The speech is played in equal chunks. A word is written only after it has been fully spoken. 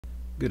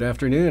Good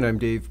afternoon. I'm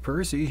Dave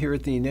Percy here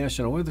at the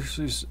National Weather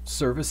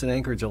Service in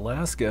Anchorage,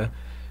 Alaska,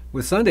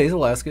 with Sunday's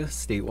Alaska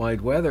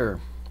statewide weather.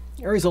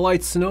 Areas of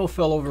light snow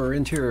fell over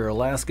interior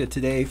Alaska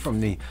today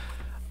from the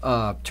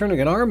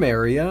Turnagain Arm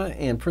area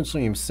and Prince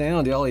William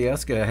Sound. The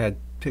Alyeska had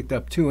picked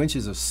up 2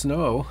 inches of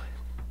snow.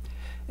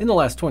 In the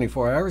last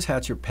 24 hours,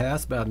 Hatcher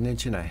Pass about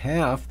 1.5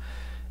 inches.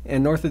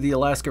 And north of the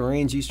Alaska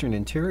Range, eastern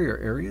interior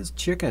areas,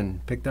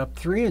 Chicken picked up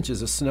 3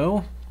 inches of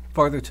snow.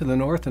 Farther to the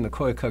north in the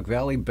Koyukuk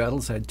Valley,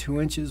 Bettles had 2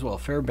 inches, while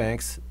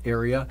Fairbanks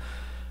area,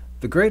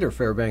 the greater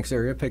Fairbanks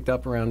area, picked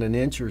up around 1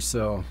 inch or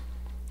so.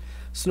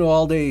 Snow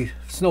all day,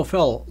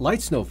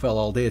 light snow fell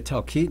all day at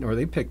Talkeetna, where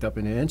they picked up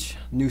 1 inch.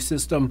 New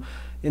system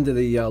into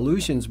the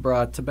Aleutians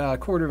brought about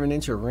 1/4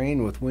 inch of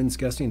rain with winds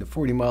gusting to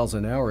 40 miles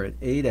an hour at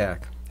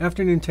Adak.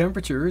 Mid-afternoon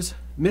temperatures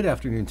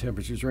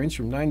range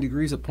from 9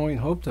 degrees at Point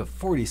Hope to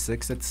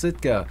 46 at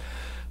Sitka.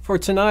 For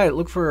tonight,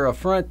 look for a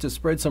front to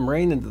spread some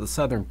rain into the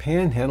southern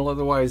panhandle.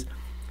 Otherwise,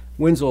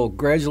 winds will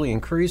gradually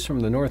increase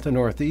from the north and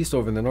northeast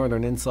over the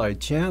northern inside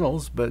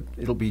channels, but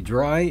it'll be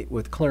dry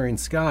with clearing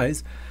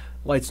skies.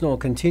 Light snow will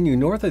continue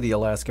north of the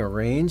Alaska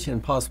Range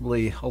and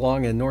possibly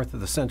along and north of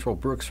the central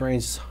Brooks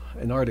Range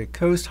and Arctic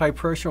coast. High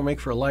pressure will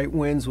make for light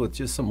winds with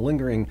just some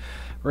lingering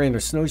rain or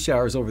snow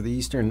showers over the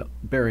eastern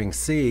Bering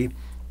Sea.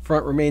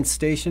 Front remains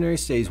stationary,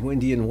 stays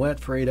windy and wet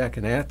for Adak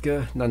and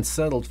Atka, and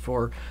unsettled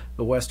for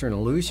the western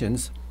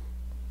Aleutians.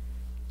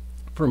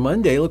 For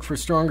Monday, look for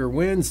stronger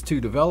winds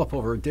to develop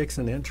over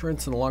Dixon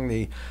Entrance and along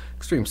the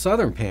extreme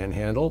southern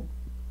panhandle.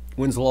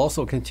 Winds will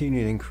also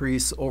continue to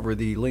increase over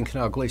the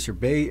Lincoln Glacier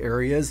Bay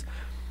areas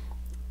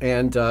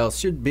and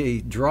should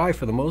be dry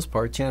for the most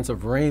part. Chance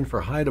of rain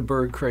for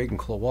Heidelberg, Craig, and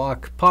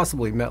Klawock,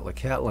 possibly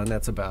Metlakatla, and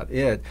that's about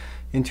it.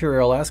 Interior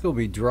Alaska will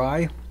be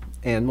dry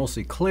and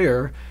mostly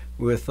clear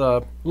with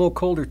a little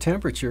colder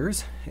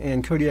temperatures,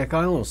 and Kodiak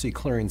Island will see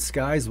clearing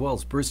skies, as well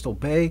as Bristol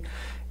Bay.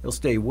 It'll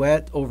stay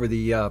wet over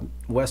the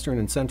western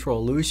and central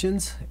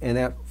Aleutians, and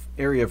that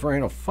area of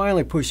rain will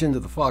finally push into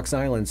the Fox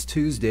Islands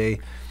Tuesday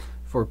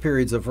for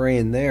periods of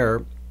rain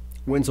there.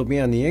 Winds will be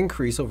on the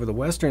increase over the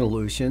western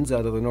Aleutians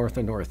out of the north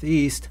and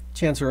northeast.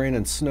 Chance of rain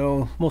and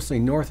snow mostly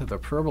north of the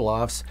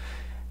Pribilofs,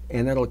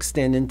 and that'll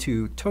extend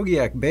into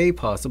Togiak Bay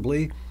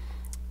possibly.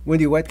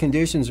 Windy, wet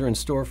conditions are in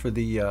store for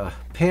the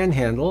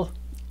panhandle,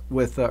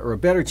 with or a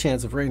better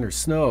chance of rain or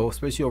snow,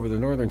 especially over the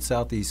northern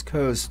southeast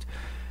coast.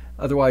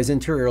 Otherwise,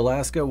 interior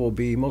Alaska will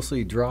be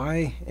mostly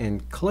dry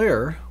and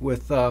clear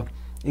with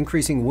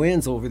increasing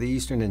winds over the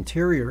eastern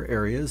interior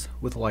areas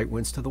with light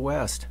winds to the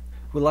west.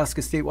 With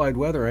Alaska statewide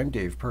weather, I'm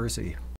Dave Percy.